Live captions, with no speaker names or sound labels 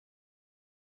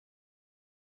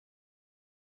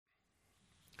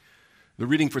The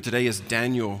reading for today is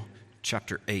Daniel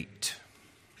chapter 8.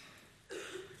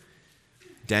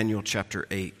 Daniel chapter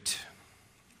 8.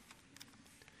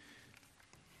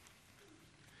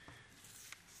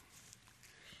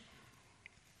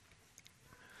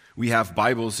 We have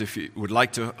Bibles. If you would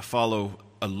like to follow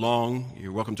along,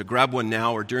 you're welcome to grab one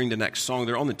now or during the next song.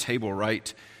 They're on the table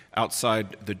right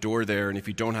outside the door there. And if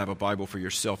you don't have a Bible for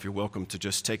yourself, you're welcome to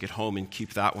just take it home and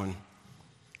keep that one.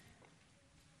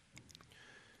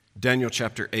 Daniel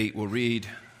chapter 8, we'll read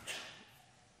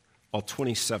all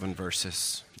 27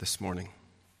 verses this morning.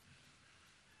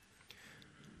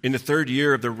 In the 3rd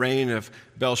year of the reign of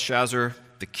Belshazzar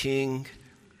the king,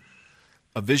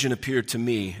 a vision appeared to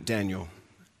me, Daniel,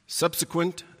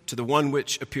 subsequent to the one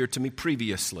which appeared to me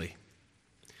previously.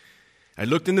 I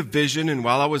looked in the vision, and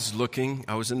while I was looking,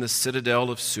 I was in the citadel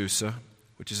of Susa,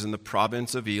 which is in the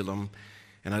province of Elam,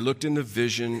 and I looked in the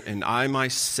vision, and I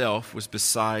myself was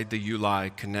beside the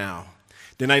Ulai canal.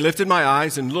 Then I lifted my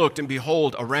eyes and looked, and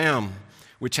behold, a ram,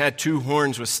 which had 2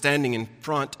 horns, was standing in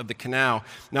front of the canal.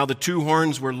 Now the 2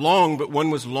 horns were long, but one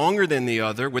was longer than the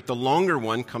other, with the longer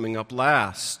one coming up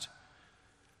last.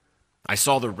 I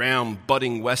saw the ram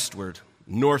butting westward,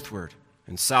 northward,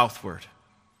 and southward.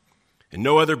 And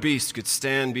no other beast could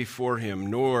stand before him,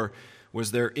 nor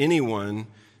was there anyone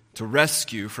to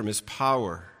rescue from his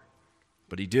power.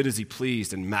 But he did as he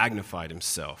pleased and magnified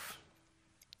himself.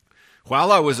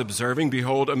 While I was observing,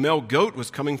 behold, a male goat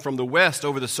was coming from the west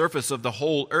over the surface of the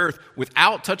whole earth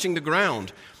without touching the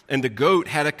ground, and the goat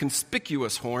had a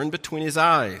conspicuous horn between his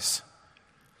eyes.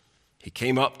 He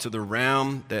came up to the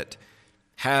ram that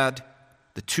had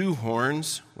the 2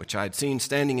 horns, which I had seen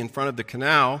standing in front of the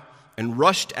canal, and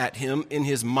rushed at him in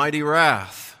his mighty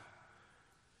wrath.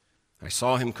 I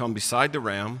saw him come beside the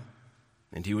ram,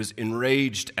 and he was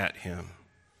enraged at him.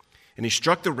 And he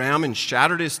struck the ram and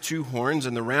shattered his 2 horns,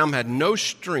 and the ram had no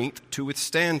strength to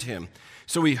withstand him.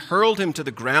 So he hurled him to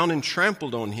the ground and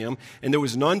trampled on him, and there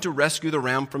was none to rescue the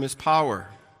ram from his power.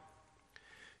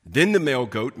 Then the male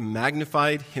goat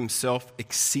magnified himself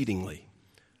exceedingly.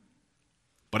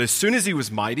 But as soon as he was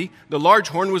mighty, the large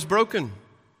horn was broken,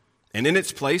 and in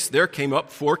its place there came up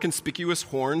 4 conspicuous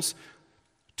horns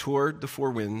toward the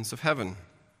 4 winds of heaven.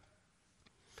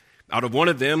 Out of one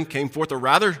of them came forth a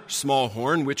rather small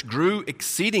horn, which grew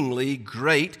exceedingly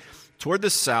great toward the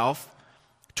south,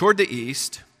 toward the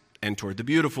east, and toward the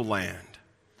beautiful land.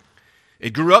 It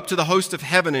grew up to the host of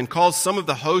heaven and caused some of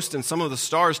the host and some of the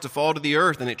stars to fall to the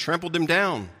earth, and it trampled them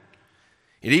down.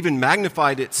 It even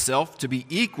magnified itself to be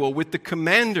equal with the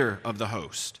commander of the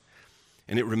host,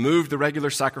 and it removed the regular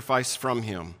sacrifice from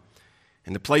him,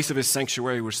 and the place of his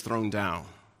sanctuary was thrown down.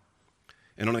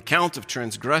 And on account of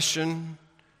transgression,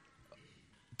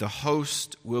 the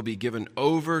host will be given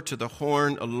over to the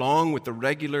horn along with the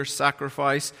regular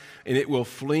sacrifice, and it will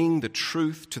fling the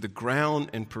truth to the ground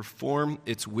and perform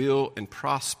its will and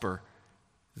prosper.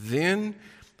 Then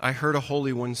I heard a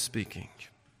holy one speaking.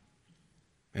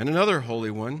 And another holy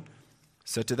one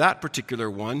said to that particular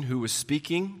one who was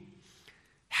speaking,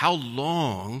 "How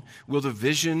long will the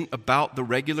vision about the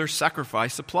regular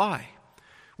sacrifice apply,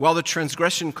 while the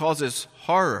transgression causes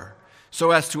horror, so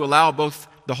as to allow both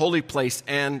the holy place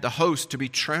and the host to be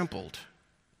trampled?"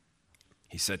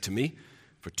 He said to me,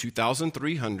 "For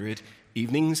 2,300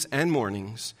 evenings and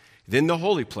mornings, then the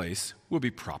holy place will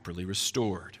be properly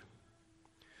restored."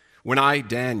 When I,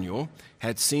 Daniel,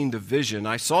 had seen the vision,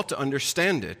 I sought to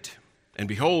understand it. And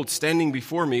behold, standing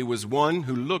before me was one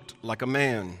who looked like a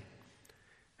man.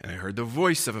 And I heard the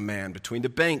voice of a man between the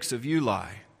banks of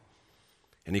Ulai.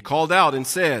 And he called out and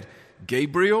said,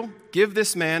 "Gabriel, give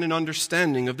this man an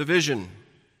understanding of the vision."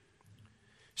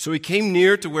 So he came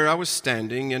near to where I was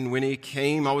standing, and when he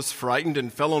came, I was frightened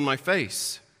and fell on my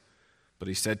face. But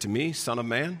he said to me, "Son of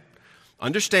man,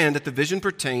 understand that the vision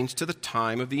pertains to the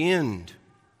time of the end."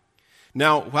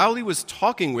 Now, while he was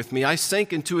talking with me, I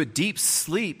sank into a deep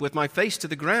sleep with my face to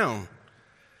the ground.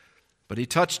 But he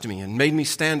touched me and made me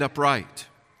stand upright.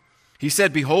 He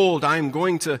said, "Behold, I am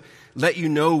going to let you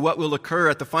know what will occur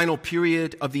at the final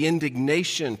period of the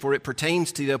indignation, for it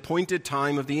pertains to the appointed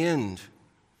time of the end.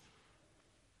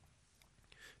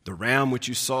 The ram which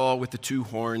you saw with the 2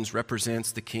 horns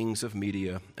represents the kings of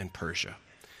Media and Persia.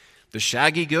 The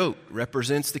shaggy goat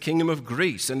represents the kingdom of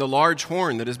Greece, and the large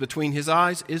horn that is between his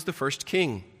eyes is the first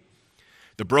king.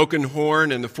 The broken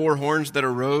horn and the 4 horns that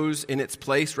arose in its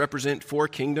place represent 4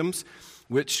 kingdoms,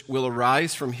 which will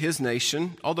arise from his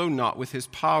nation, although not with his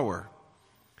power.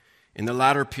 In the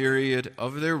latter period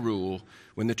of their rule,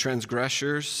 when the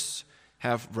transgressors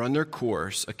have run their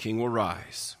course, a king will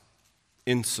rise,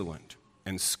 insolent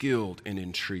and skilled in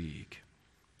intrigue.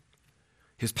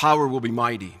 His power will be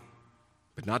mighty,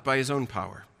 but not by his own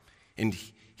power. And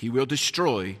he will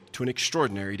destroy to an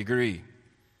extraordinary degree,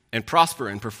 and prosper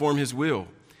and perform his will.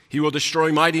 He will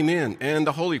destroy mighty men and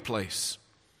the holy place.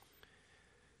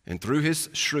 And through his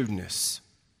shrewdness,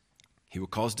 he will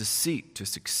cause deceit to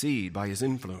succeed by his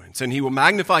influence. And he will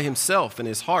magnify himself in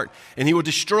his heart. And he will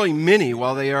destroy many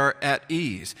while they are at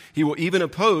ease. He will even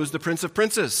oppose the Prince of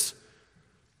Princes.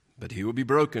 But he will be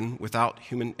broken without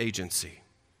human agency.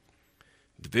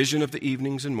 The vision of the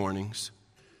evenings and mornings,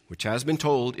 which has been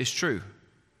told, is true.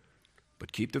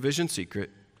 But keep the vision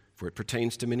secret, for it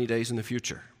pertains to many days in the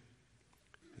future.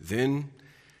 Then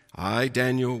I,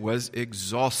 Daniel, was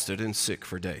exhausted and sick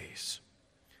for days.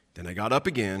 Then I got up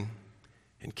again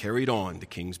and carried on the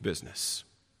king's business.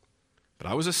 But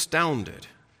I was astounded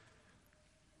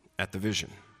at the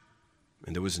vision,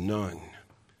 and there was none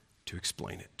to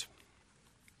explain it.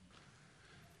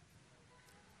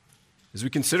 As we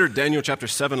considered Daniel chapter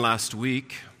 7 last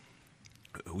week,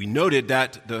 we noted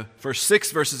that the first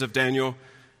 6 verses of Daniel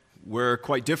were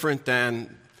quite different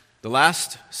than the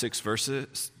last 6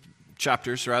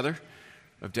 chapters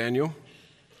of Daniel.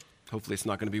 Hopefully it's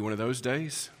not going to be one of those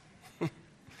days.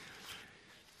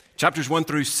 Chapters 1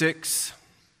 through 6,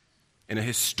 in a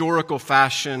historical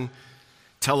fashion,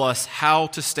 tell us how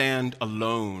to stand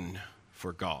alone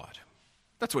for God.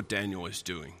 That's what Daniel is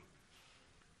doing.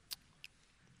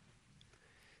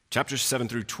 Chapters 7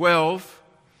 through 12,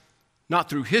 not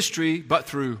through history, but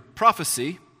through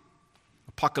prophecy,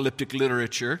 apocalyptic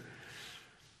literature,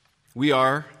 we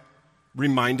are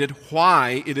reminded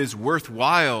why it is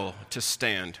worthwhile to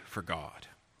stand for God.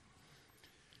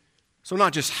 So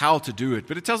not just how to do it,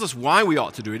 but it tells us why we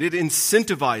ought to do it. It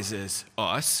incentivizes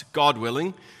us, God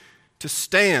willing, to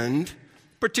stand,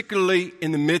 particularly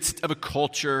in the midst of a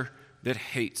culture that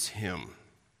hates him.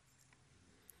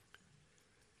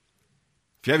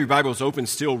 If you have your Bibles open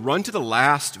still, run to the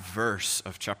last verse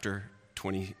of chapter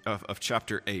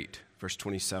 8, verse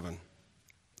 27.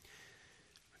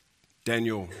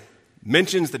 Daniel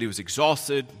mentions that he was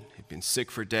exhausted, had been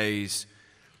sick for days,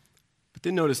 but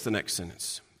then notice the next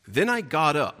sentence. Then I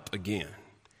got up again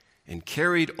and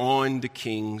carried on the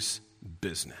king's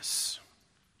business.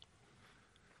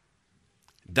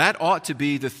 That ought to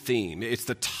be the theme. It's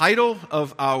the title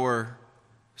of our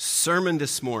sermon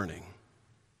this morning.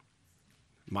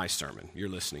 My sermon. You're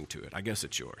listening to it. I guess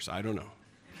it's yours. I don't know.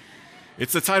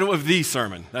 It's the title of the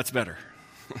sermon. That's better.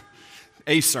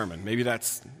 A sermon. Maybe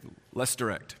that's less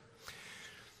direct.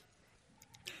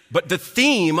 But the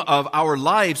theme of our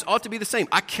lives ought to be the same.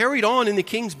 I carried on in the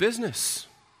king's business.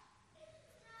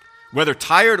 Whether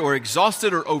tired or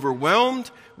exhausted or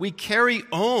overwhelmed, we carry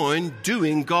on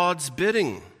doing God's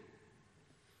bidding.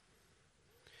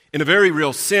 In a very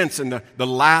real sense, in the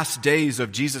last days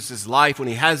of Jesus' life, when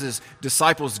he has his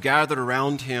disciples gathered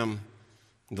around him,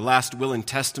 in the last will and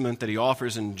testament that he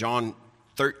offers in John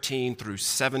 13 through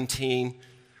 17,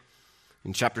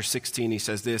 in chapter 16 he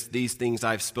says this, "These things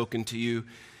I've spoken to you,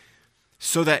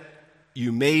 so that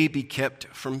you may be kept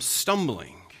from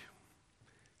stumbling,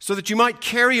 so that you might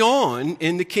carry on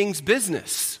in the king's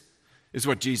business," is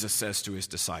what Jesus says to his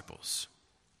disciples.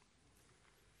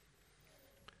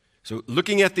 So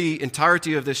looking at the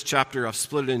entirety of this chapter, I've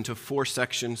split it into 4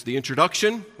 sections. The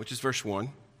introduction, which is verse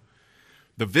 1.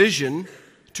 The vision,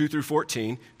 2 through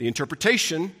 14. The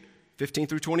interpretation, 15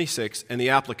 through 26. And the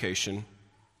application,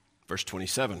 verse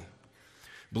 27.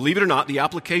 Believe it or not, the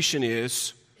application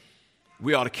is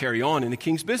we ought to carry on in the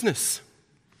king's business.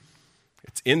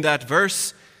 It's in that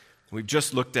verse. We've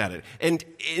just looked at it. And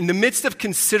in the midst of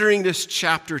considering this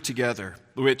chapter together,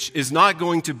 which is not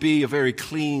going to be a very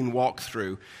clean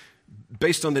walkthrough,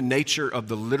 based on the nature of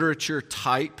the literature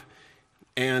type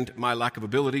and my lack of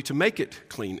ability to make it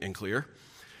clean and clear.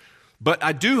 But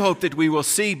I do hope that we will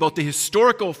see both the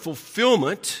historical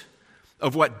fulfillment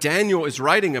of what Daniel is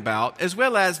writing about, as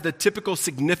well as the typical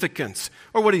significance,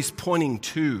 or what he's pointing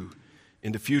to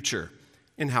in the future,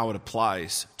 and how it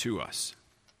applies to us.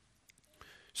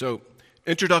 So,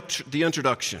 the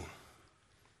introduction.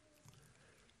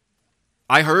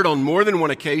 I heard on more than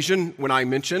one occasion when I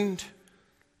mentioned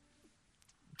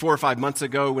 4 or 5 months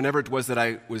ago, whenever it was that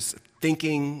I was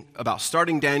thinking about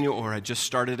starting Daniel or had just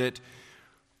started it,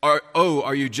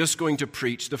 are you just going to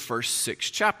preach the first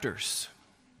 6 chapters?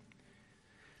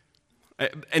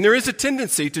 And there is a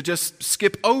tendency to just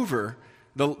skip over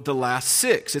the last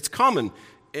 6. It's common,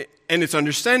 and it's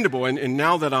understandable. And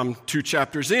now that I'm 2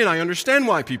 chapters in, I understand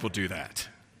why people do that.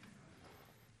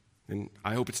 And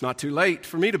I hope it's not too late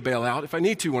for me to bail out if I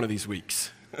need to one of these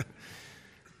weeks.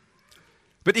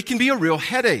 But it can be a real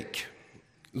headache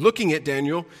looking at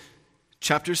Daniel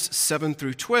chapters 7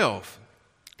 through 12.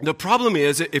 The problem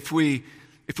is if we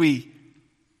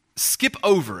skip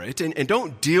over it and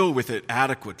don't deal with it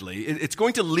adequately, it's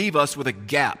going to leave us with a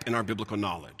gap in our biblical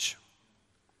knowledge.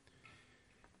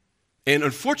 And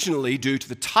unfortunately, due to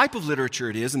the type of literature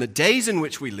it is and the days in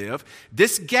which we live,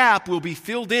 this gap will be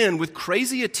filled in with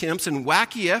crazy attempts and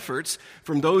wacky efforts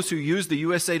from those who use the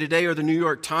USA Today or the New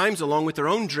York Times along with their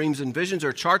own dreams and visions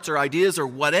or charts or ideas or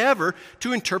whatever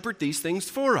to interpret these things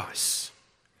for us.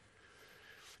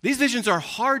 These visions are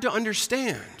hard to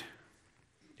understand.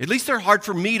 At least they're hard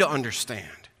for me to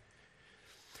understand.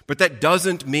 But that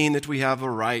doesn't mean that we have a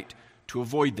right to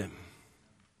avoid them.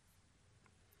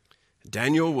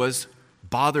 Daniel was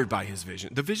bothered by his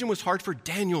vision. The vision was hard for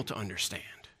Daniel to understand.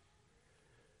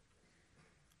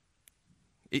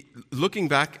 Looking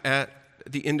back at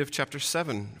the end of chapter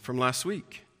 7 from last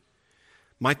week,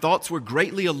 my thoughts were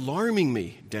greatly alarming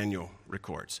me, Daniel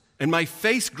records, and my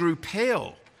face grew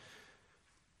pale.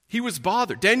 He was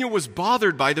bothered. Daniel was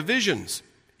bothered by the visions.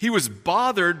 He was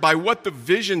bothered by what the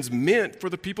visions meant for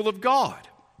the people of God.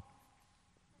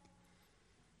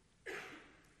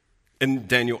 And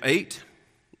Daniel 8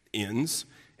 ends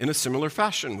in a similar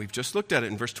fashion. We've just looked at it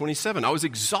in verse 27. I was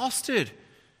exhausted,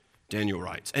 Daniel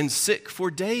writes, and sick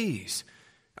for days.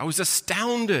 I was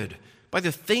astounded by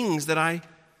the things that I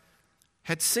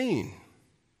had seen.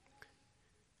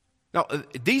 Now,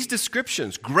 these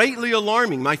descriptions, greatly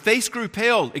alarming, my face grew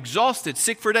pale, exhausted,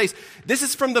 sick for days. This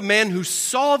is from the man who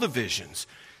saw the visions,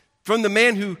 from the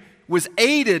man who was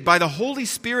aided by the Holy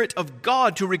Spirit of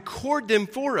God to record them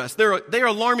for us. They're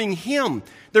alarming him.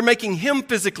 They're making him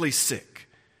physically sick.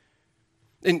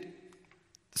 And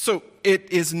so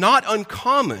it is not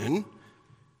uncommon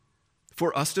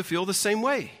for us to feel the same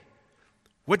way.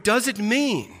 What does it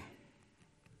mean?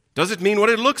 Does it mean what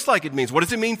it looks like it means? What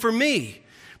does it mean for me?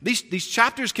 These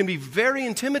chapters can be very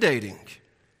intimidating.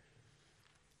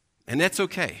 And that's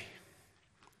okay.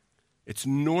 It's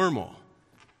normal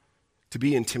to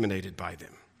be intimidated by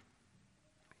them.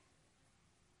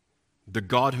 The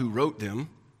God who wrote them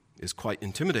is quite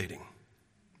intimidating.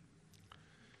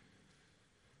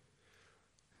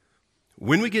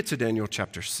 When we get to Daniel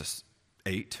chapter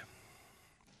 8,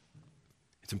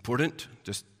 it's important,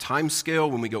 just time scale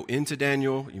when we go into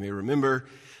Daniel. You may remember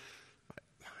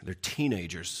they're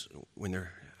teenagers when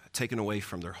they're taken away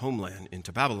from their homeland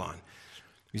into Babylon.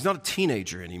 He's not a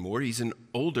teenager anymore. He's an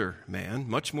older man,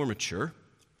 much more mature,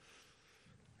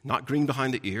 not green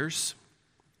behind the ears.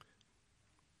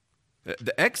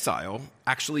 The exile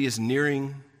actually is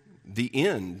nearing the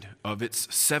end of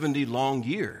its 70 long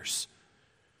years.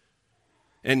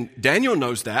 And Daniel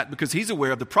knows that because he's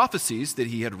aware of the prophecies that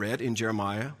he had read in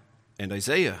Jeremiah and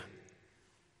Isaiah.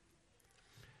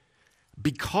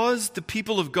 Because the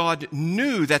people of God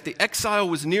knew that the exile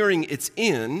was nearing its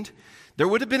end, there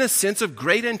would have been a sense of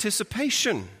great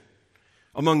anticipation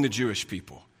among the Jewish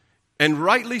people, and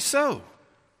rightly so.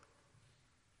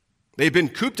 They'd been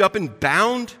cooped up and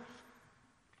bound,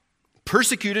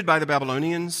 persecuted by the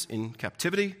Babylonians in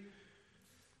captivity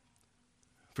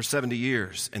for 70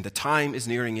 years, and the time is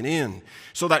nearing an end.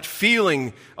 So that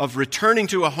feeling of returning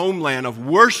to a homeland, of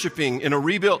worshiping in a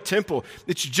rebuilt temple,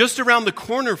 it's just around the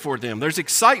corner for them. There's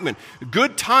excitement.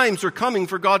 Good times are coming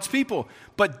for God's people.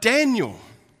 But Daniel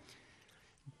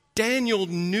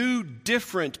knew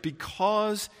different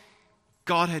because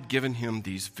God had given him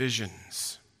these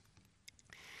visions.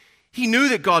 He knew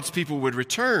that God's people would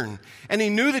return, and he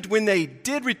knew that when they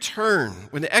did return,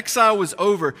 when the exile was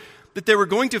over, that they were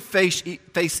going to face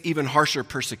even harsher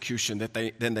persecution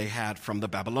than they had from the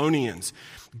Babylonians.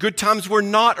 Good times were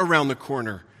not around the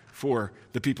corner for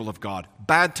the people of God.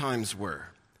 Bad times were.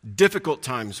 Difficult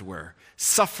times were.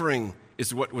 Suffering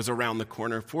is what was around the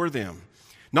corner for them.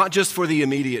 Not just for the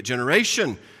immediate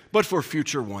generation, but for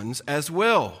future ones as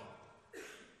well,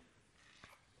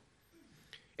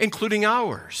 including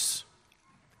ours.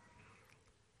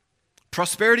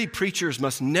 Prosperity preachers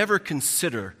must never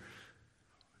consider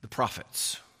the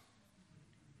prophets.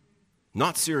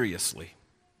 Not seriously.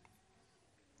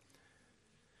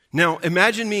 Now,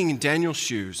 imagine being in Daniel's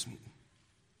shoes,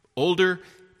 older,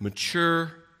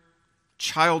 mature,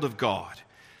 child of God,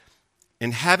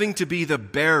 and having to be the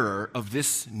bearer of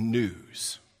this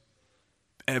news.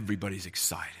 Everybody's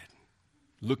excited,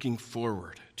 looking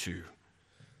forward to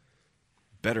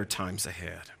better times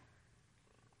ahead.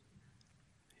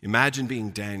 Imagine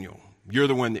being Daniel. You're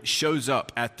the one that shows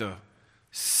up at the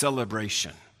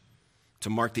celebration to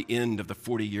mark the end of the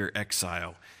 40-year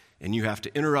exile, and you have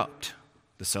to interrupt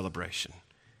the celebration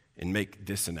and make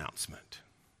this announcement.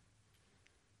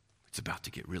 It's about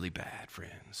to get really bad,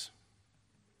 friends.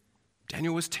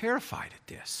 Daniel was terrified at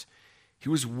this. He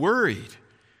was worried.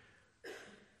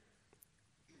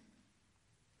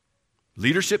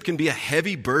 Leadership can be a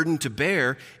heavy burden to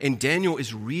bear, and Daniel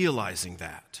is realizing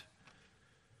that.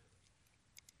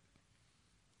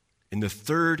 In the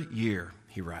 3rd year,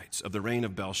 he writes, of the reign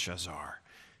of Belshazzar,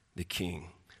 the king,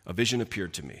 a vision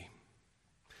appeared to me,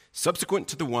 subsequent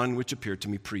to the one which appeared to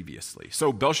me previously.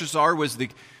 So Belshazzar was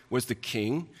the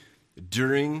king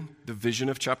during the vision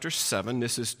of chapter 7.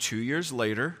 This is 2 years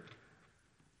later.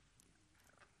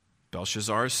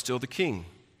 Belshazzar is still the king.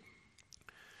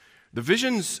 The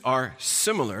visions are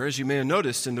similar, as you may have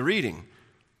noticed in the reading.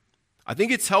 I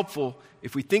think it's helpful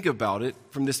if we think about it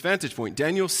from this vantage point.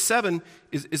 Daniel 7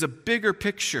 is a bigger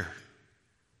picture,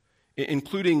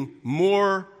 including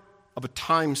more of a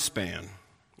time span,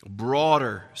 a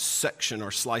broader section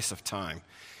or slice of time.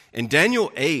 In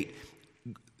Daniel 8,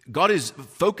 God is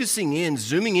focusing in,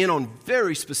 zooming in on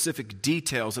very specific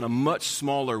details in a much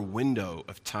smaller window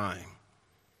of time.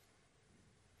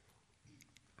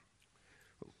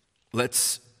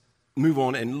 Let's move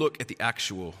on and look at the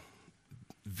actual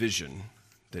vision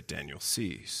that Daniel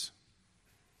sees.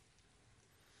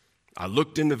 I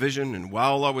looked in the vision, and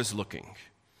while I was looking,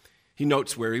 he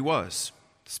notes where he was,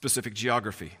 specific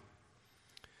geography.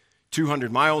 200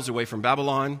 miles away from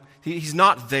Babylon. He's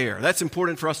not there. That's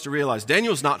important for us to realize.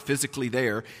 Daniel's not physically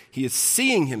there. He is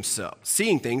seeing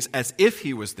things as if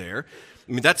he was there.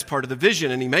 I mean, that's part of the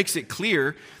vision, and he makes it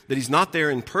clear that he's not there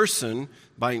in person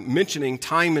by mentioning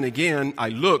time and again, I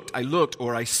looked,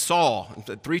 or I saw.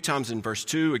 3 times in verse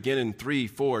 2, again in 3,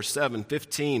 4, 7,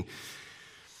 15,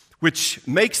 which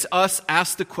makes us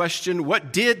ask the question,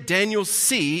 what did Daniel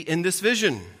see in this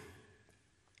vision?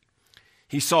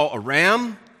 He saw a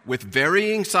ram with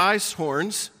varying sized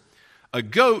horns, a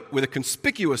goat with a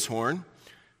conspicuous horn,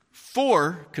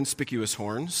 4 conspicuous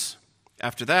horns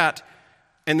after that,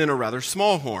 and then a rather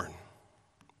small horn.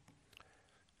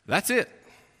 That's it.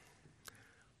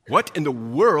 What in the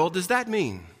world does that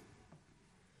mean?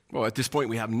 Well, at this point,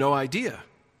 we have no idea.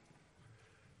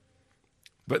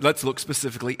 But let's look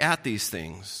specifically at these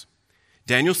things.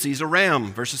 Daniel sees a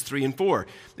ram, verses 3 and 4.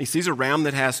 He sees a ram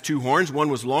that has 2 horns. One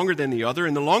was longer than the other,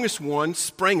 and the longest one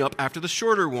sprang up after the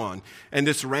shorter one. And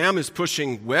this ram is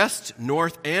pushing west,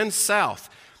 north, and south.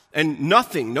 And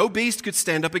no beast could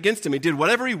stand up against him. He did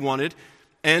whatever he wanted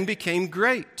and became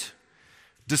great.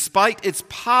 Despite its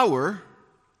power,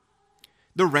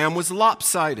 the ram was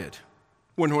lopsided.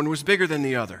 One horn was bigger than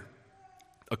the other.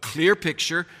 A clear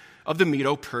picture of the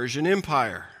Medo-Persian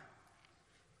Empire.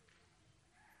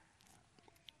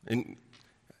 And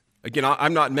again,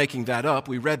 I'm not making that up.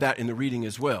 We read that in the reading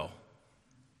as well.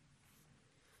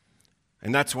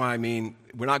 And that's why,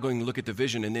 we're not going to look at the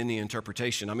vision and then the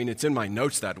interpretation. It's in my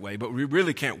notes that way, but we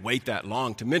really can't wait that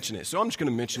long to mention it. So I'm just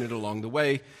going to mention it along the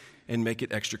way and make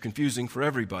it extra confusing for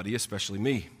everybody, especially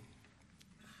me.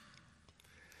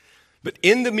 But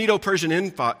in the Medo-Persian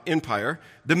Empire,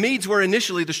 the Medes were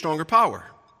initially the stronger power.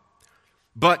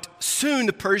 But soon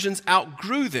the Persians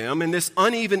outgrew them, and this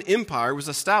uneven empire was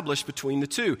established between the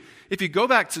two. If you go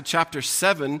back to chapter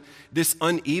 7, this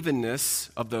unevenness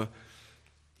of the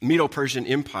Medo-Persian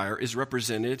Empire is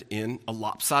represented in a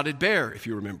lopsided bear, if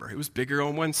you remember. It was bigger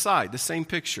on one side. The same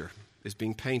picture is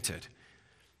being painted.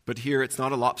 But here it's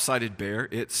not a lopsided bear,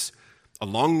 it's a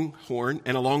long horn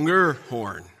and a longer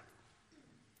horn.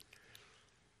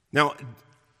 Now,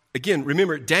 again,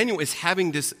 remember, Daniel is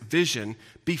having this vision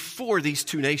before these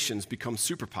two nations become a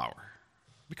superpower.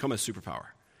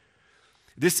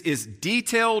 This is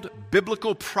detailed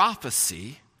biblical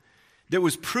prophecy that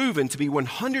was proven to be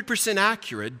 100%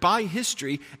 accurate by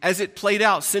history as it played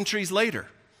out centuries later.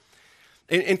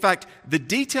 In fact, the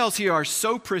details here are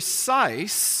so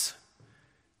precise,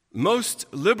 most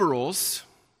liberals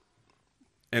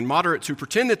and moderates who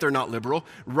pretend that they're not liberal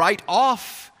write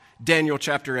off Daniel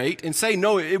chapter 8 and say,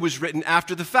 no, it was written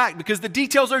after the fact because the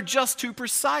details are just too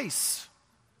precise.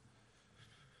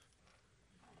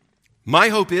 My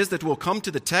hope is that we'll come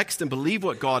to the text and believe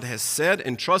what God has said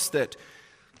and trust that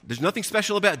there's nothing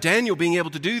special about Daniel being able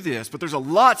to do this, but there's a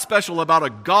lot special about a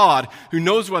God who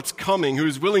knows what's coming, who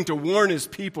is willing to warn his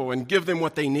people and give them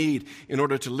what they need in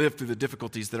order to live through the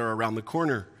difficulties that are around the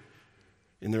corner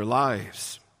in their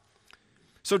lives.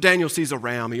 So Daniel sees a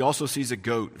ram. He also sees a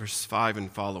goat, verse 5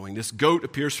 and following. This goat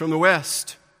appears from the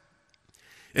west,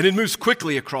 and it moves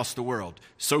quickly across the world,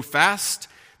 so fast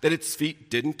that its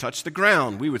feet didn't touch the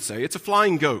ground. We would say it's a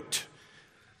flying goat.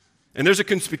 And there's a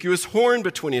conspicuous horn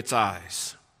between its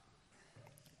eyes.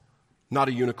 Not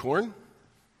a unicorn,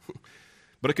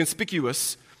 but a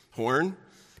conspicuous horn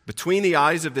between the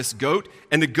eyes of this goat.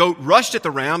 And the goat rushed at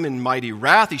the ram in mighty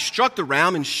wrath. He struck the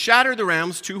ram and shattered the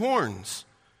ram's 2 horns.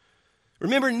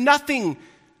 Remember, nothing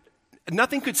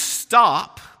could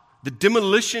stop the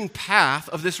demolition path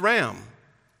of this ram.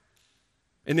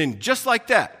 And then just like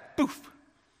that, poof,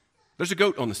 there's a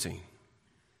goat on the scene.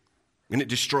 And it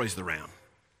destroys the ram.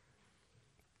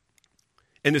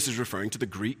 And this is referring to the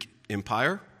Greek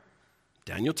Empire.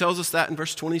 Daniel tells us that in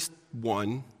verse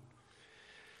 21.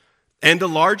 And the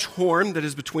large horn that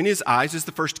is between his eyes is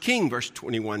the first king, verse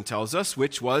 21 tells us,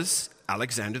 which was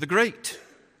Alexander the Great.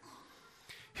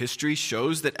 History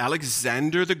shows that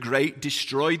Alexander the Great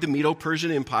destroyed the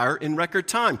Medo-Persian Empire in record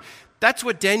time. That's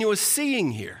what Daniel is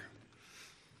seeing here.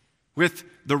 With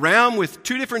the ram with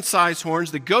two different size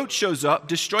horns, the goat shows up,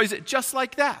 destroys it just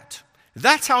like that.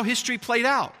 That's how history played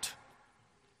out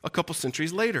a couple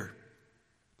centuries later.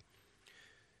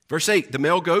 Verse 8, the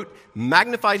male goat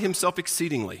magnified himself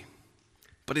exceedingly.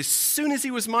 But as soon as he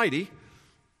was mighty,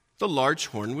 the large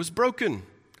horn was broken.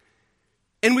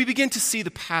 And we begin to see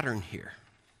the pattern here.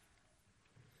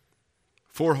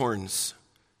 4 horns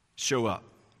show up.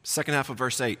 Second half of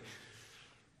verse 8.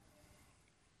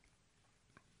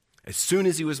 As soon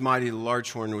as he was mighty, the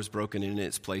large horn was broken, and in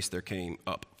its place there came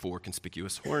up 4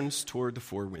 conspicuous horns toward the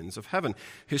 4 winds of heaven.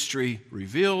 History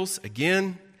reveals,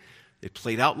 again, it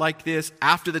played out like this.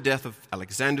 After the death of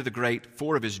Alexander the Great,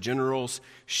 4 of his generals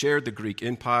shared the Greek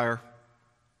Empire.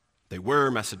 They were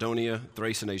Macedonia,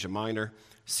 Thrace and Asia Minor,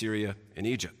 Syria, and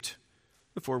Egypt.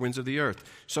 The 4 winds of the earth.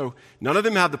 So none of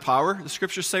them had the power. The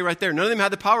scriptures say right there, none of them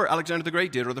had the power Alexander the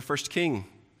Great did, or the first king.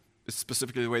 It's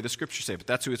specifically the way the scriptures say, but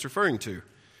that's who it's referring to.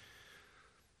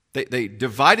 They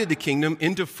divided the kingdom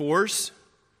into 4s,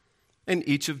 and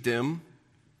each of them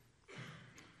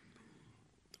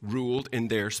ruled in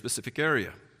their specific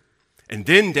area. And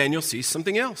then Daniel sees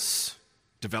something else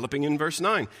developing in verse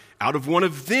 9. Out of one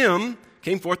of them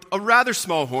came forth a rather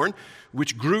small horn,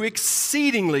 which grew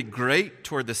exceedingly great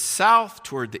toward the south,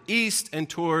 toward the east, and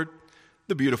toward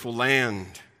the beautiful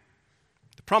land,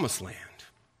 the promised land,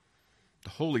 the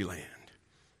Holy Land,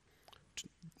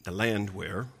 the land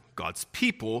where God's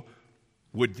people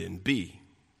would then be,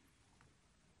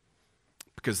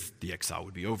 because the exile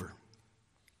would be over.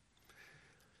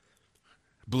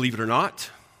 Believe it or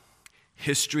not,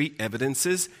 history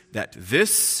evidences that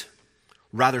this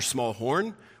rather small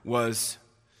horn was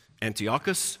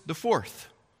Antiochus IV.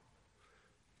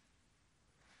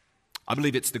 I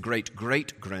believe it's the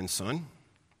great-great-grandson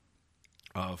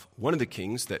of one of the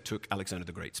kings that took Alexander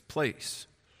the Great's place.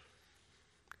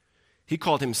 He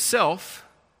called himself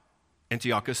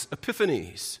Antiochus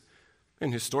Epiphanes,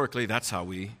 and historically that's how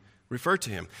we refer to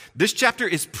him. This chapter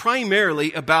is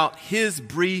primarily about his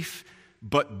brief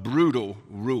but brutal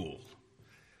rule.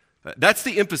 That's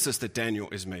the emphasis that Daniel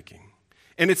is making.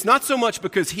 And it's not so much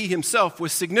because he himself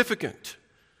was significant.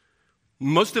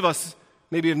 Most of us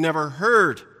maybe have never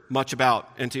heard much about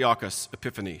Antiochus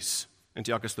Epiphanes,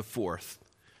 Antiochus IV.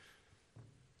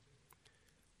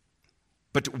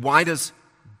 But why does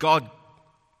God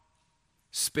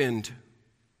spend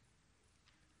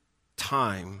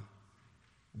time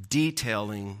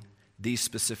detailing these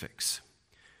specifics?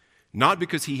 Not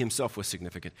because he himself was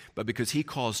significant, but because he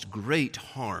caused great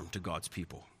harm to God's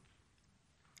people.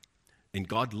 And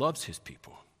God loves his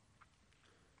people.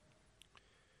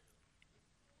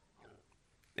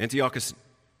 Antiochus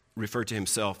referred to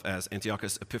himself as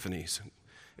Antiochus Epiphanes.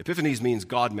 Epiphanes means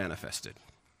God manifested.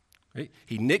 Right?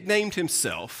 He nicknamed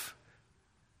himself,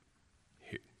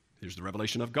 here's the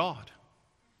revelation of God.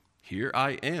 Here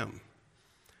I am.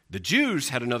 The Jews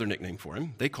had another nickname for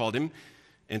him. They called him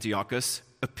Antiochus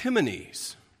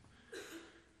Epimanes,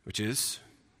 which is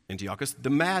Antiochus the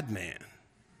madman.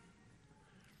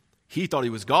 He thought he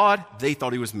was God. They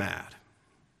thought he was mad.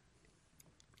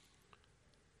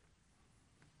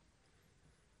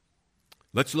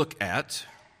 Let's look at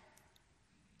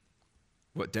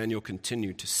what Daniel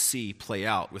continued to see play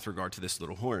out with regard to this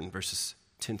little horn, verses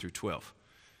 10 through 12.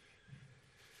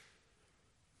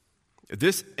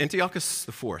 This Antiochus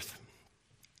IV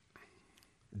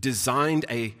designed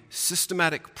a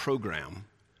systematic program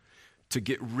to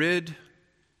get rid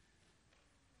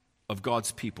of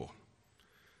God's people,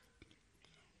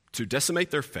 to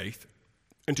decimate their faith,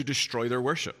 and to destroy their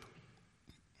worship.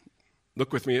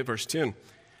 Look with me at verse 10.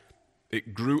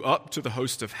 It grew up to the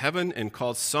host of heaven and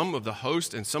caused some of the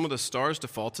host and some of the stars to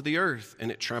fall to the earth,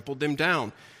 and it trampled them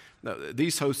down. Now,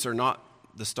 these hosts are not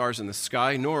the stars in the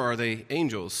sky, nor are they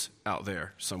angels out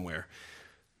there somewhere.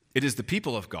 It is the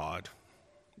people of God.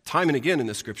 Time and again in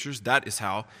the scriptures, that is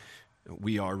how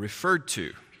we are referred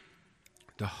to.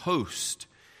 The host.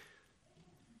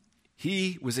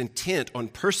 He was intent on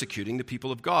persecuting the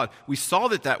people of God. We saw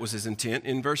that was his intent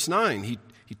in verse 9. He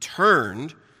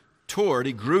turned toward,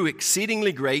 he grew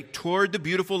exceedingly great toward the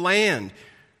beautiful land.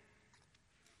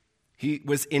 He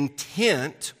was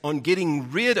intent on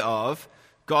getting rid of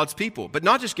God's people. But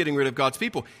not just getting rid of God's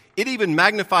people. It even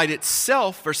magnified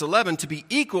itself, verse 11, to be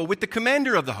equal with the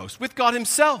commander of the host, with God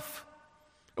himself.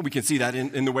 We can see that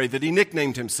in the way that he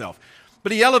nicknamed himself.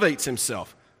 But he elevates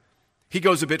himself. He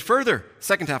goes a bit further.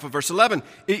 Second half of verse 11.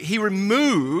 He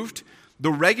removed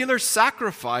the regular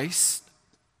sacrifice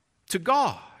to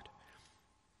God.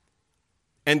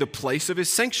 And the place of his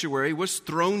sanctuary was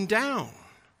thrown down.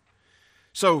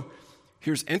 So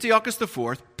here's Antiochus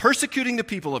IV persecuting the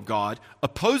people of God,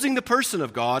 opposing the person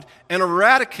of God, and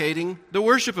eradicating the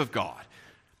worship of God.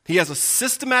 He has a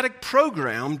systematic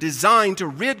program designed to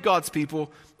rid God's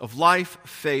people of life,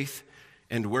 faith,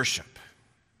 and worship.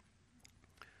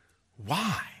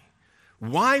 Why?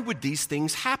 Why would these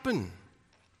things happen?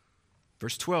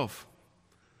 Verse 12.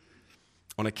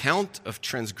 On account of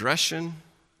transgression,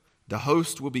 the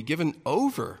host will be given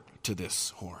over to this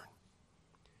horn,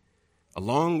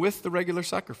 along with the regular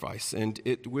sacrifice, and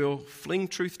it will fling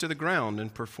truth to the ground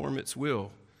and perform its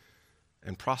will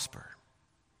and prosper.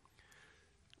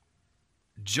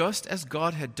 Just as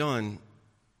God had done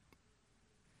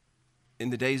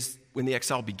in the days when the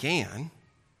exile began,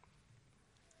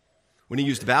 when he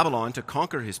used Babylon to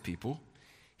conquer his people,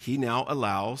 he now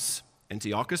allows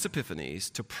Antiochus Epiphanes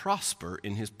to prosper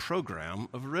in his program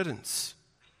of riddance.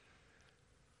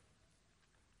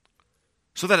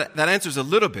 So that answers a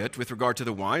little bit with regard to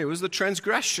the why. It was the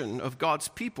transgression of God's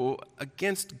people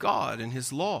against God and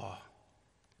his law.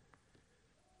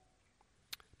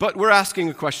 But we're asking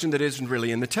a question that isn't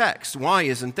really in the text. Why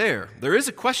isn't there? There is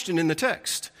a question in the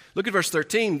text. Look at verse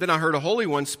 13. Then I heard a holy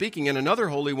one speaking, and another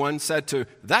holy one said to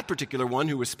that particular one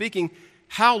who was speaking,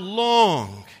 "How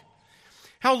long?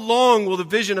 How long will the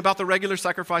vision about the regular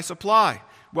sacrifice apply,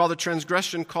 while the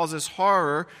transgression causes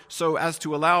horror so as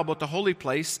to allow both the holy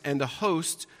place and the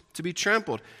host to be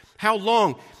trampled?" How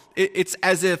long? It's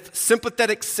as if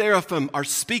sympathetic seraphim are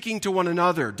speaking to one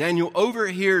another. Daniel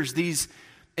overhears these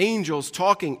angels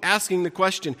talking, asking the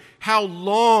question, how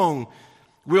long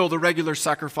will the regular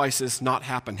sacrifices not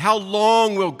happen? How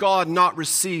long will God not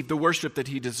receive the worship that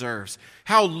he deserves?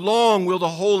 How long will the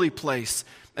holy place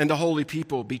and the holy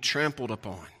people be trampled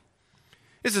upon?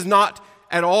 This is not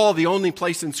at all the only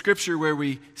place in Scripture where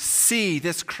we see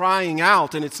this crying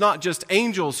out, and it's not just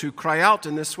angels who cry out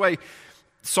in this way.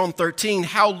 Psalm 13,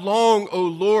 how long, O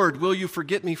Lord, will you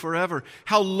forget me forever?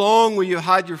 How long will you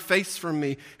hide your face from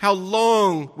me? How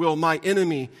long will my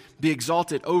enemy be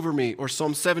exalted over me? Or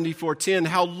Psalm 74:10,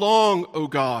 how long, O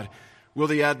God, will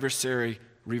the adversary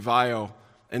revile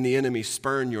and the enemy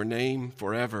spurn your name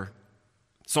forever?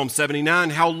 Psalm 79,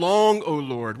 how long, O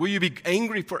Lord, will you be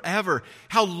angry forever?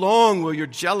 How long will your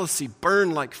jealousy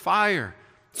burn like fire?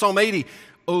 Psalm 80,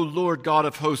 O Lord God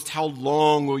of hosts, how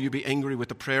long will you be angry with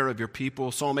the prayer of your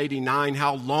people? Psalm 89,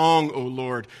 how long, O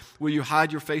Lord, will you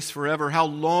hide your face forever? How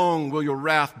long will your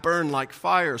wrath burn like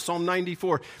fire? Psalm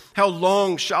 94, how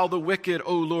long shall the wicked,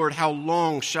 O Lord, how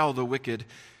long shall the wicked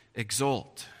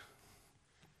exult?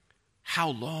 How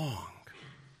long?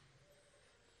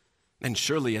 And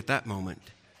surely at that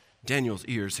moment, Daniel's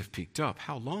ears have peaked up.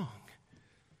 How long?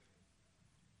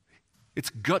 It's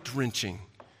gut-wrenching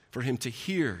for him to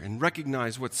hear and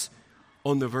recognize what's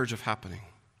on the verge of happening.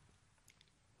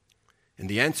 And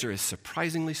the answer is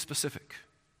surprisingly specific.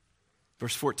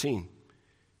 Verse 14,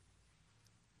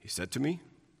 he said to me,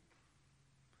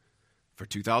 for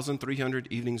 2,300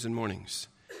 evenings and mornings,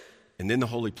 and then the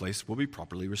holy place will be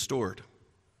properly restored.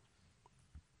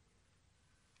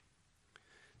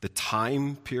 The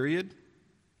time period,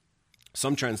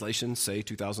 some translations say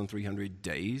 2,300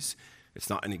 days. It's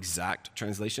not an exact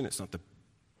translation. It's not the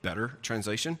better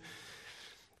translation.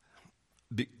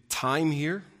 The time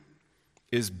here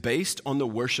is based on the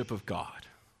worship of God.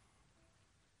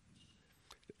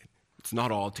 It's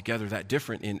not altogether that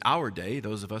different in our day,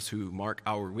 those of us who mark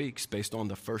our weeks based on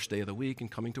the first day of the week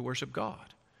and coming to worship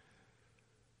God.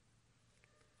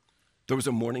 There was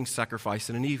a morning sacrifice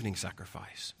and an evening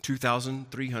sacrifice.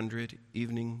 2,300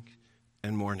 evening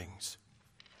and mornings.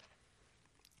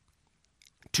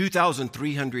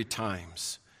 2,300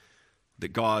 times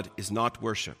that God is not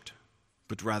worshiped,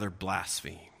 but rather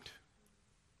blasphemed.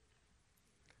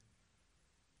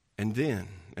 And then,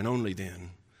 and only then,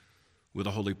 will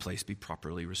the holy place be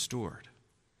properly restored.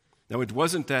 Now, it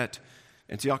wasn't that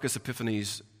Antiochus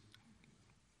Epiphanes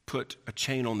put a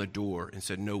chain on the door and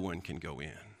said, no one can go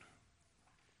in.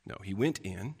 No, he went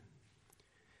in,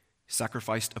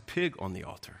 sacrificed a pig on the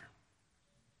altar,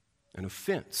 an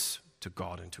offense to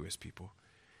God and to his people,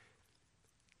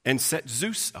 and set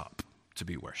Zeus up to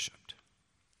be worshipped.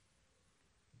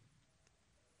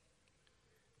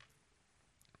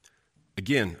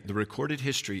 Again, the recorded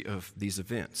history of these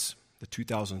events, the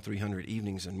 2,300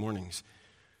 evenings and mornings,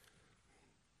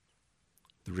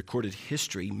 The recorded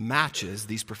history matches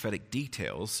these prophetic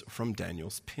details from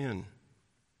Daniel's pen.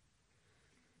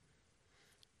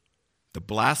 The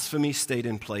blasphemy stayed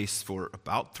in place for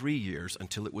about 3 years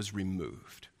until it was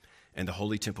removed, and the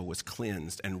Holy Temple was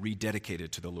cleansed and rededicated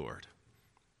to the Lord.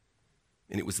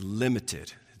 And it was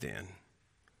limited then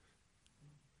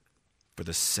for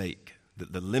the sake,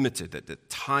 the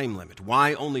time limit.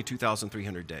 Why only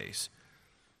 2,300 days?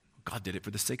 God did it for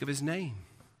the sake of his name.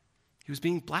 He was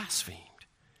being blasphemed.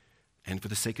 And for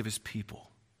the sake of his people,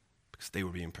 because they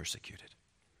were being persecuted.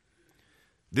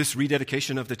 This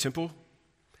rededication of the temple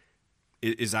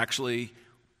is actually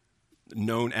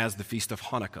known as the Feast of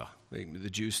Hanukkah. The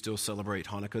Jews still celebrate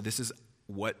Hanukkah. This is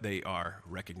what they are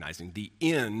recognizing, the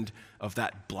end of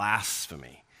that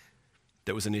blasphemy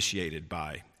that was initiated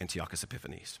by Antiochus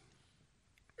Epiphanes.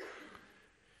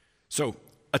 So,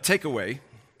 a takeaway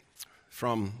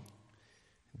from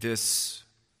this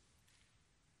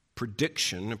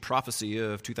prediction, a prophecy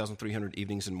of 2,300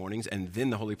 evenings and mornings, and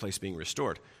then the holy place being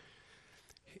restored.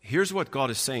 Here's what God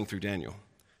is saying through Daniel.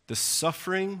 The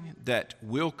suffering that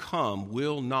will come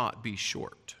will not be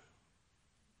short.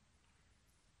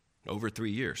 Over 3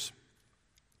 years.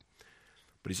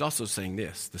 But he's also saying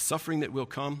this, the suffering that will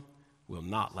come will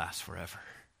not last forever.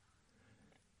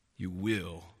 You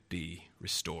will be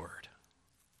restored.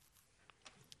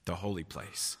 The holy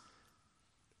place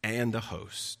and the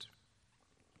host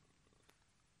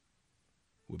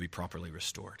will be properly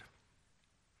restored.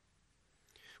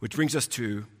 Which brings us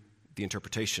to the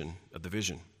interpretation of the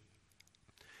vision,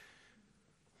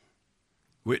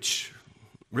 which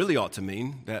really ought to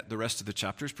mean that the rest of the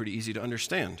chapter is pretty easy to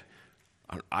understand.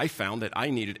 I found that I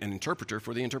needed an interpreter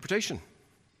for the interpretation.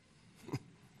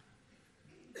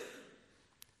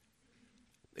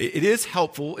 It is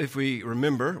helpful if we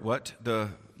remember what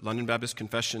the London Baptist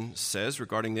Confession says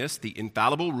regarding this. The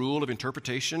infallible rule of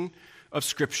interpretation of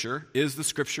Scripture is the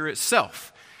Scripture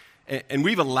itself. And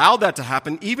we've allowed that to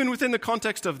happen even within the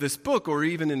context of this book or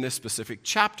even in this specific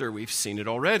chapter. We've seen it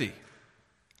already.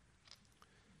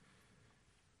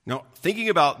 Now, thinking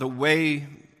about the way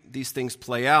these things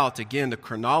play out, again, the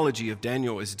chronology of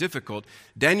Daniel is difficult.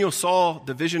 Daniel saw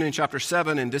the vision in chapter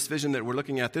 7 and this vision that we're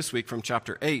looking at this week from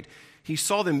chapter 8. He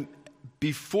saw them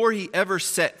before he ever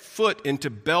set foot into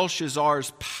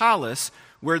Belshazzar's palace,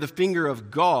 where the finger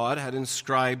of God had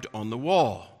inscribed on the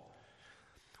wall.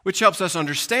 Which helps us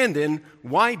understand then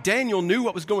why Daniel knew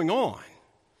what was going on.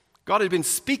 God had been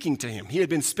speaking to him. He had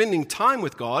been spending time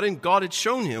with God, and God had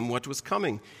shown him what was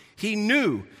coming. He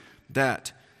knew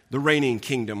that the reigning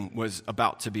kingdom was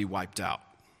about to be wiped out.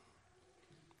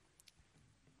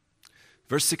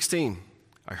 Verse 16,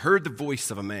 I heard the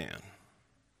voice of a man.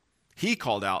 He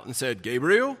called out and said,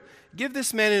 Gabriel, give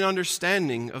this man an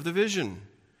understanding of the vision.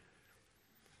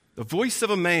 The voice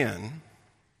of a man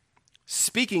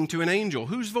speaking to an angel.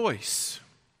 Whose voice?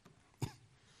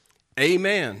 A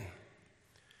man.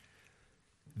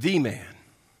 The man.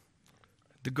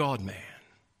 The God-man.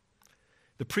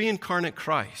 The pre-incarnate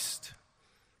Christ.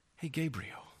 Hey,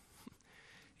 Gabriel,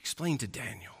 explain to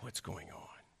Daniel what's going on.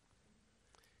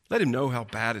 Let him know how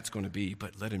bad it's going to be,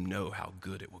 but let him know how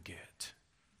good it will get.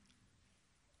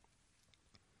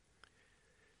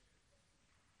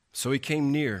 So he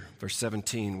came near, verse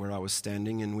 17, where I was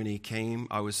standing, and when he came,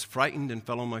 I was frightened and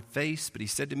fell on my face, but he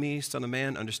said to me, Son of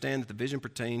man, understand that the vision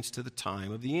pertains to the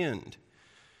time of the end.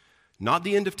 Not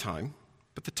the end of time,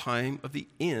 but the time of the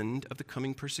end of the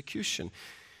coming persecution.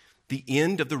 The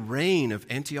end of the reign of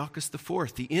Antiochus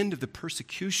IV, the end of the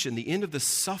persecution, the end of the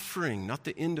suffering, not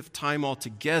the end of time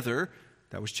altogether.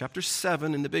 That was chapter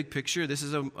 7 in the big picture. This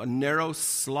is a narrow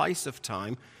slice of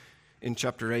time in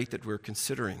chapter 8 that we're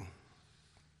considering.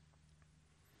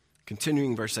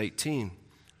 Continuing verse 18.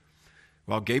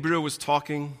 While Gabriel was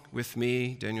talking with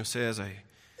me, Daniel says, I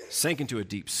sank into a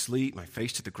deep sleep, my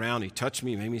face to the ground. He touched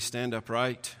me, made me stand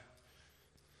upright.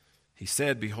 He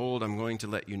said, Behold, I'm going to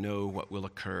let you know what will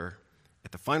occur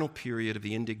at the final period of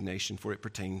the indignation, for it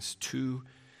pertains to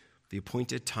the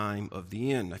appointed time of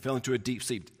the end. I fell into a deep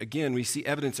sleep. Again, we see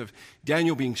evidence of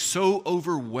Daniel being so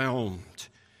overwhelmed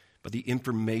by the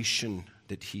information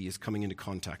that he is coming into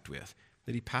contact with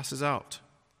that he passes out.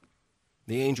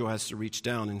 The angel has to reach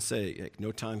down and say,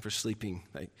 no time for sleeping.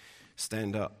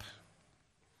 Stand up.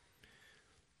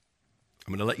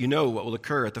 I'm going to let you know what will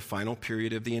occur at the final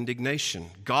period of the indignation.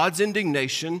 God's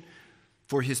indignation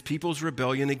for his people's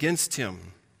rebellion against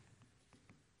him.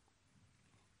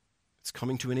 It's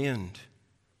coming to an end.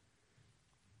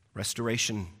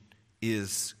 Restoration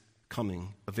is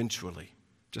coming eventually,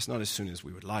 just not as soon as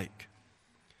we would like.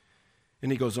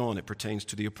 And he goes on, it pertains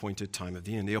to the appointed time of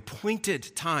the end. The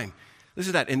appointed time.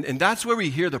 Listen to that. And that's where we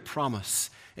hear the promise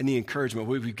and the encouragement.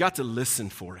 We've got to listen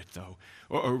for it, though,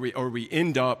 or we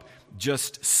end up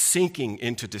just sinking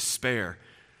into despair.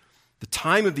 The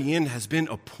time of the end has been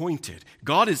appointed.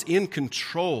 God is in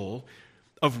control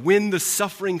of when the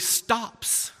suffering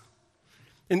stops.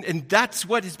 And that's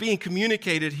what is being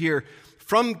communicated here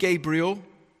from Gabriel,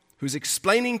 who's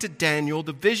explaining to Daniel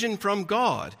the vision from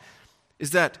God,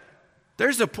 is that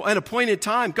there's an appointed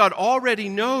time. God already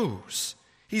knows.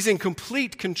 He's in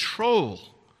complete control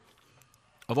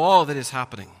of all that is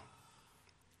happening.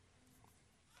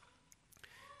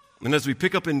 And as we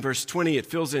pick up in verse 20, it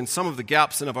fills in some of the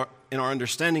gaps in our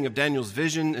understanding of Daniel's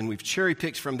vision, and we've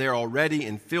cherry-picked from there already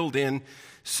and filled in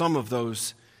some of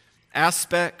those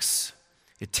aspects.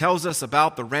 It tells us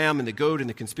about the ram and the goat and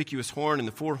the conspicuous horn and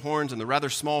the four horns and the rather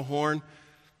small horn.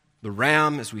 The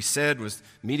ram, as we said, was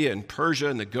Media and Persia,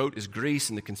 and the goat is Greece,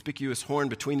 and the conspicuous horn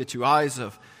between the two eyes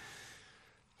of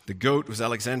the goat was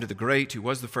Alexander the Great, who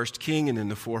was the first king, and then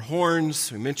the four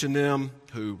horns, we mentioned them,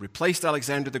 who replaced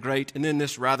Alexander the Great, and then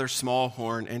this rather small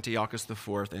horn, Antiochus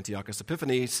IV, Antiochus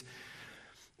Epiphanes.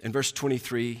 And verse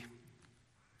 23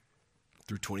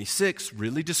 through 26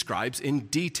 really describes in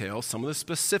detail some of the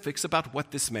specifics about what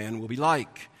this man will be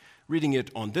like. Reading it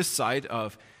on this side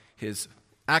of his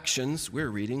actions, we're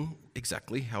reading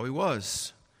exactly how he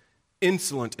was.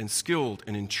 Insolent and skilled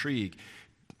in intrigue.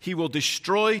 He will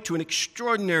destroy to an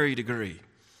extraordinary degree.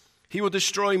 He will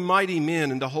destroy mighty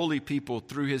men and the holy people.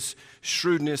 Through his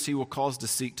shrewdness, he will cause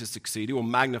deceit to succeed. He will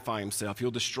magnify himself. He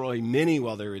will destroy many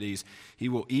while they're at ease. He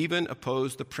will even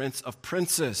oppose the prince of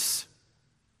princes.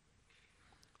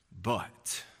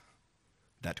 But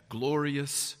that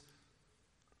glorious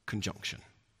conjunction.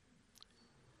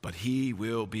 But he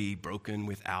will be broken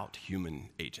without human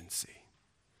agency.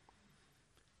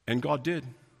 And God did.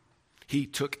 He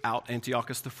took out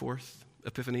Antiochus IV,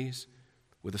 Epiphanes,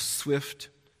 with a swift,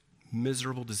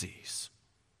 miserable disease.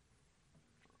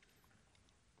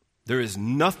 There is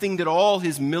nothing that all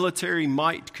his military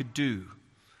might could do.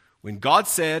 When God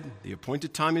said, the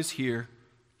appointed time is here,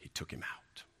 he took him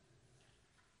out.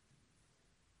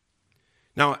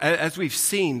 Now, as we've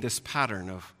seen this pattern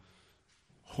of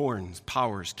horns,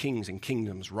 powers, kings, and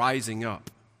kingdoms rising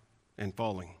up and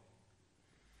falling,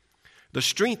 the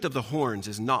strength of the horns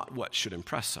is not what should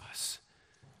impress us,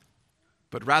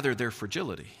 but rather their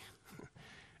fragility.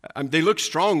 They look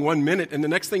strong 1 minute, and the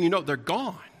next thing you know, they're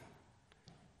gone.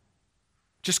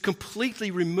 Just completely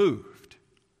removed.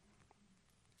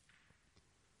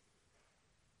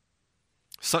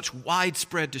 Such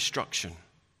widespread destruction,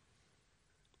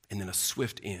 and then a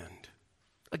swift end,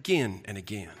 again and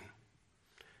again.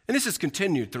 And this has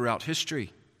continued throughout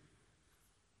history.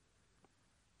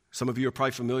 Some of you are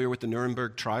probably familiar with the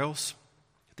Nuremberg trials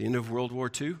at the end of World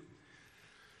War II.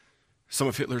 Some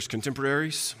of Hitler's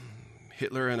contemporaries,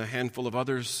 Hitler and a handful of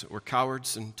others, were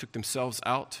cowards and took themselves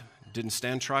out, didn't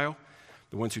stand trial.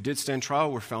 The ones who did stand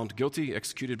trial were found guilty,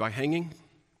 executed by hanging,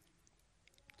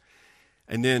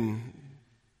 and then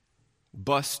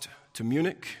bused to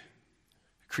Munich,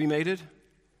 cremated,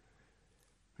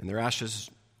 and their ashes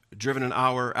driven an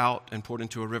hour out and poured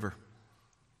into a river.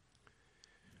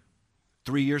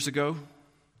 3 years ago,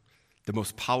 the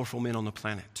most powerful men on the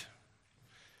planet,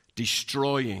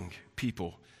 destroying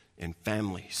people and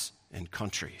families and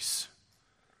countries,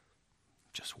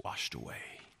 just washed away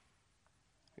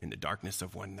in the darkness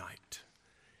of one night.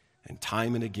 And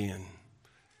time and again,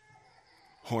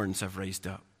 horns have raised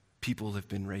up, people have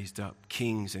been raised up,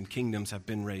 kings and kingdoms have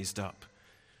been raised up.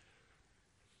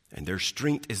 And their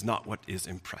strength is not what is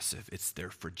impressive, it's their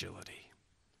fragility.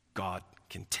 God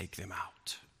can take them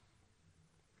out.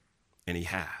 And he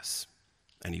has,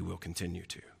 and he will continue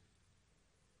to.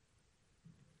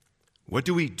 What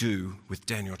do we do with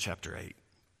Daniel chapter 8?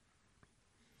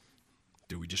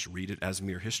 Do we just read it as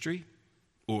mere history,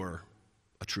 or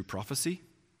a true prophecy,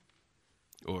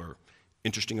 or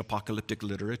interesting apocalyptic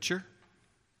literature?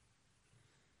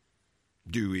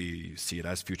 Do we see it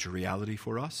as future reality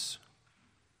for us?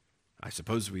 I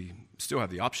suppose we still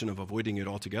have the option of avoiding it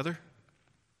altogether,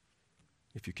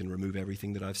 if you can remove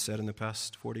everything that I've said in the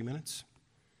past 40 minutes.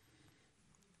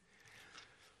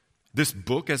 This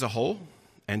book as a whole,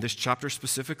 and this chapter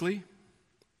specifically,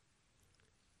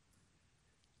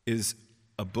 is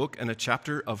a book and a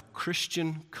chapter of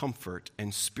Christian comfort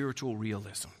and spiritual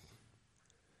realism.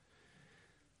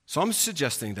 So I'm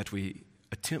suggesting that we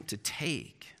attempt to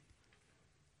take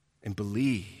and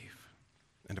believe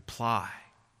and apply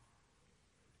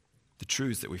the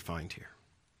truths that we find here.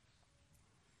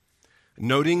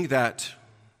 Noting that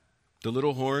the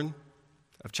little horn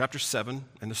of chapter 7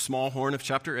 and the small horn of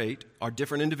chapter 8 are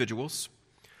different individuals.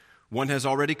 One has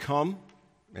already come,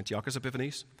 Antiochus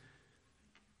Epiphanes,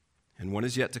 and one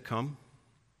is yet to come,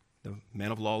 the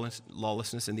man of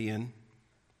lawlessness in the end.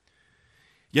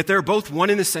 Yet they're both one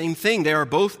and the same thing. They are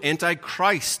both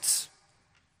antichrists.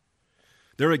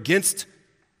 They're against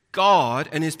God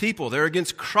and his people. They're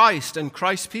against Christ and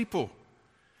Christ's people.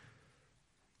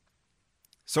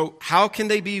 So how can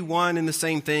they be one and the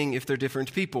same thing if they're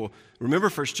different people? Remember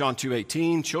 1 John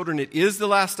 2:18, children, it is the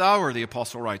last hour, the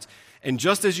apostle writes. And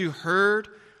just as you heard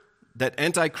that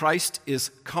Antichrist is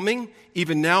coming,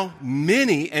 even now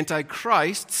many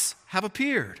antichrists have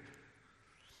appeared.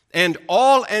 And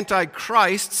all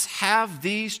antichrists have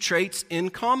these traits in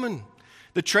common.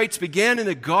 The traits began in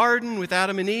the garden with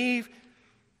Adam and Eve,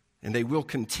 and they will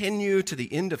continue to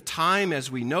the end of time as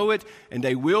we know it, and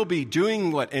they will be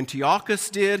doing what Antiochus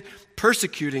did,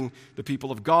 persecuting the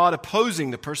people of God,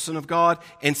 opposing the person of God,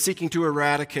 and seeking to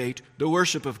eradicate the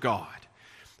worship of God.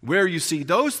 Where you see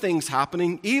those things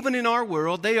happening, even in our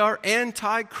world, they are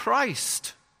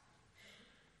anti-Christ.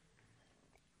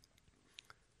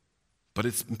 But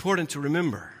it's important to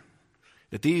remember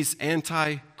that these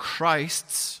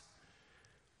antichrists,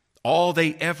 all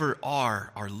they ever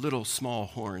are little small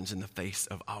horns in the face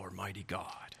of our mighty God.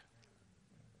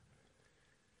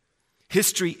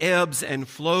 History ebbs and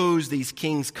flows. These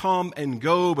kings come and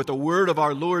go, but the word of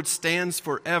our Lord stands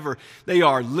forever. They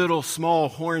are little small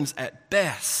horns at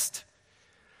best.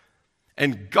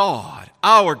 And God,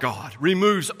 our God,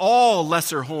 removes all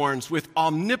lesser horns with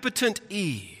omnipotent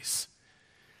ease.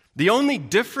 The only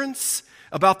difference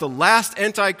about the last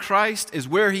Antichrist is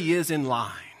where he is in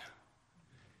line.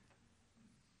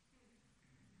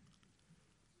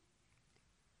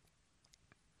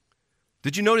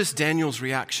 Did you notice Daniel's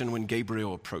reaction when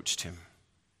Gabriel approached him?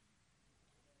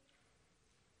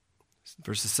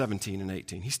 Verses 17 and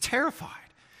 18. He's terrified.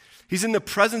 He's in the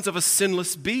presence of a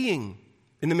sinless being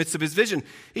in the midst of his vision.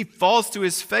 He falls to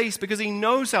his face because he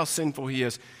knows how sinful he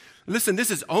is. Listen, this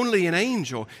is only an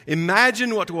angel.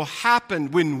 Imagine what will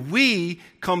happen when we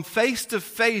come face to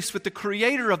face with the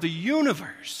creator of the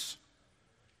universe.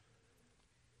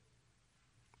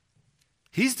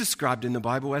 He's described in the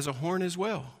Bible as a horn as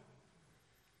well.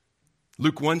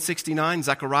 Luke 1:69,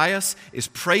 Zacharias is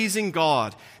praising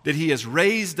God that he has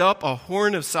raised up a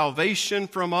horn of salvation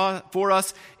for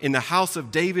us in the house of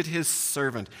David, his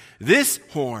servant. This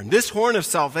horn of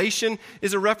salvation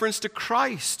is a reference to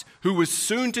Christ, who was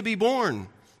soon to be born,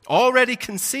 already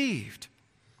conceived.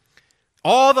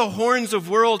 All the horns of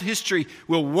world history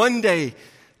will one day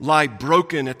lie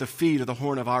broken at the feet of the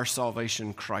horn of our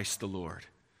salvation, Christ the Lord.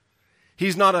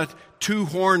 He's not a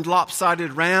two-horned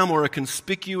lopsided ram or a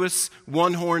conspicuous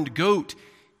one-horned goat,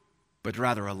 but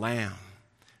rather a lamb,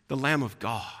 the Lamb of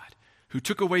God, who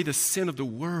took away the sin of the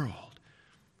world,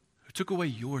 who took away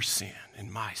your sin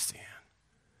and my sin.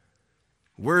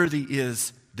 Worthy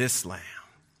is this Lamb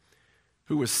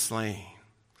who was slain.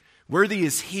 Worthy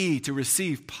is he to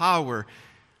receive power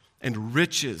and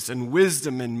riches and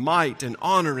wisdom and might and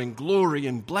honor and glory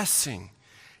and blessing.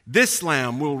 This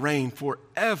Lamb will reign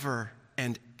forever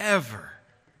and ever.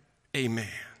 Amen.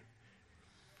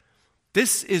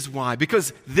 This is why,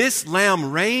 because this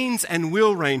Lamb reigns and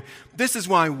will reign, this is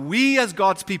why we as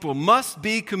God's people must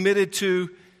be committed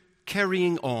to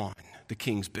carrying on the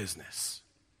King's business.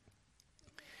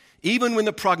 Even when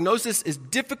the prognosis is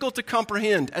difficult to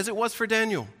comprehend, as it was for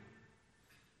Daniel.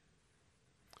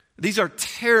 These are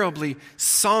terribly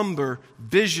somber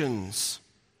visions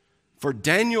for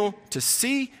Daniel to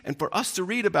see and for us to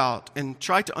read about and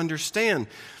try to understand.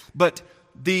 But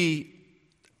the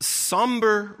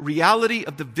somber reality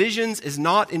of the visions is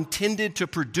not intended to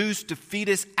produce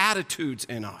defeatist attitudes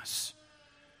in us.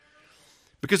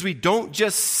 Because we don't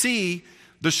just see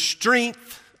the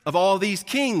strength of all these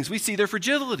kings, we see their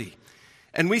fragility.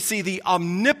 And we see the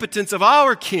omnipotence of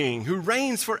our King who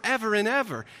reigns forever and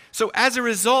ever. So as a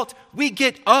result, we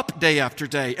get up day after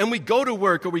day and we go to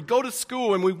work or we go to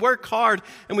school and we work hard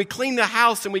and we clean the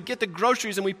house and we get the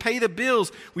groceries and we pay the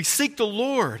bills. We seek the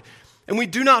Lord and we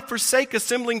do not forsake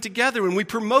assembling together and we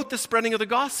promote the spreading of the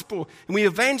gospel and we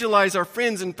evangelize our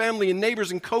friends and family and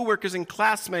neighbors and coworkers and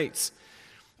classmates.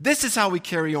 This is how we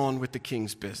carry on with the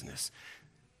King's business.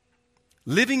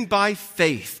 Living by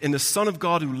faith in the Son of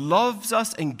God who loves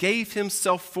us and gave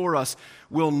himself for us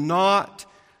will not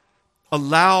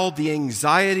allow the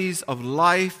anxieties of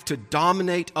life to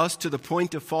dominate us to the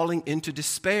point of falling into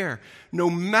despair.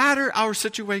 No matter our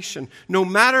situation, no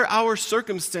matter our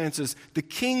circumstances, the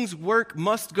King's work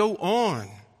must go on.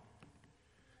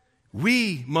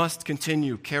 We must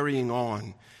continue carrying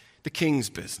on the King's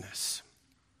business.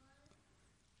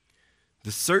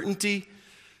 The certainty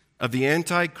of the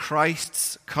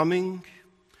Antichrist's coming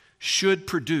should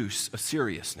produce a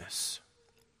seriousness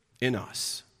in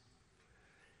us.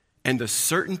 And the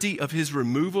certainty of his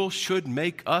removal should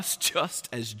make us just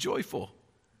as joyful.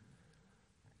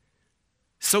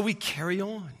 So we carry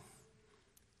on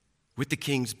with the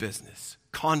King's business,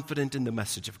 confident in the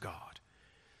message of God,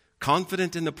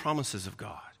 confident in the promises of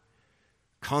God,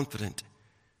 confident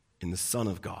in the Son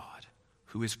of God,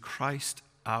 who is Christ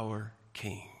our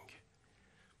King.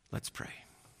 Let's pray.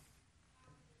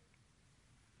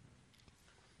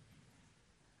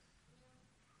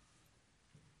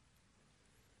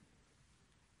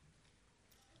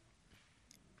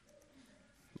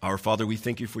 Our Father, we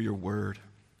thank you for your word,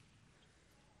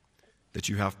 that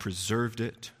you have preserved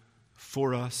it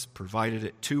for us, provided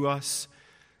it to us.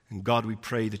 And God, we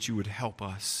pray that you would help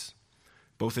us,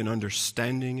 both in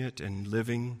understanding it and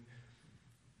living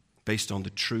based on the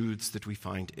truths that we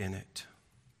find in it.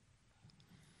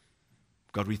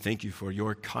 God, we thank you for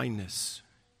your kindness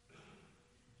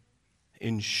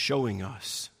in showing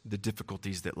us the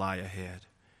difficulties that lie ahead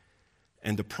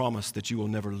and the promise that you will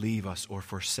never leave us or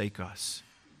forsake us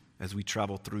as we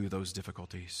travel through those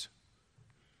difficulties.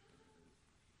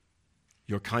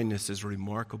 Your kindness is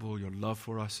remarkable. Your love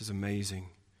for us is amazing.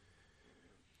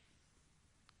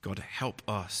 God, help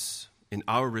us in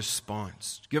our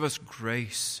response. Give us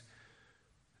grace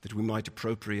that we might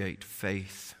appropriate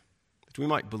faith, that we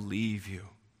might believe you,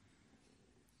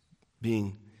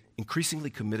 being increasingly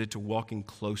committed to walking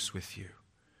close with you,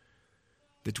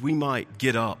 that we might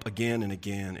get up again and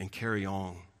again and carry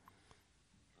on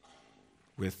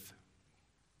with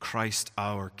Christ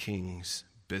our King's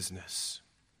business.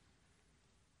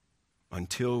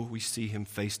 Until we see him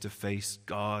face to face,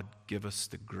 God, give us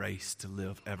the grace to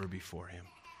live ever before him.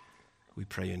 We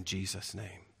pray in Jesus'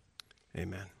 name.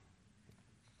 Amen.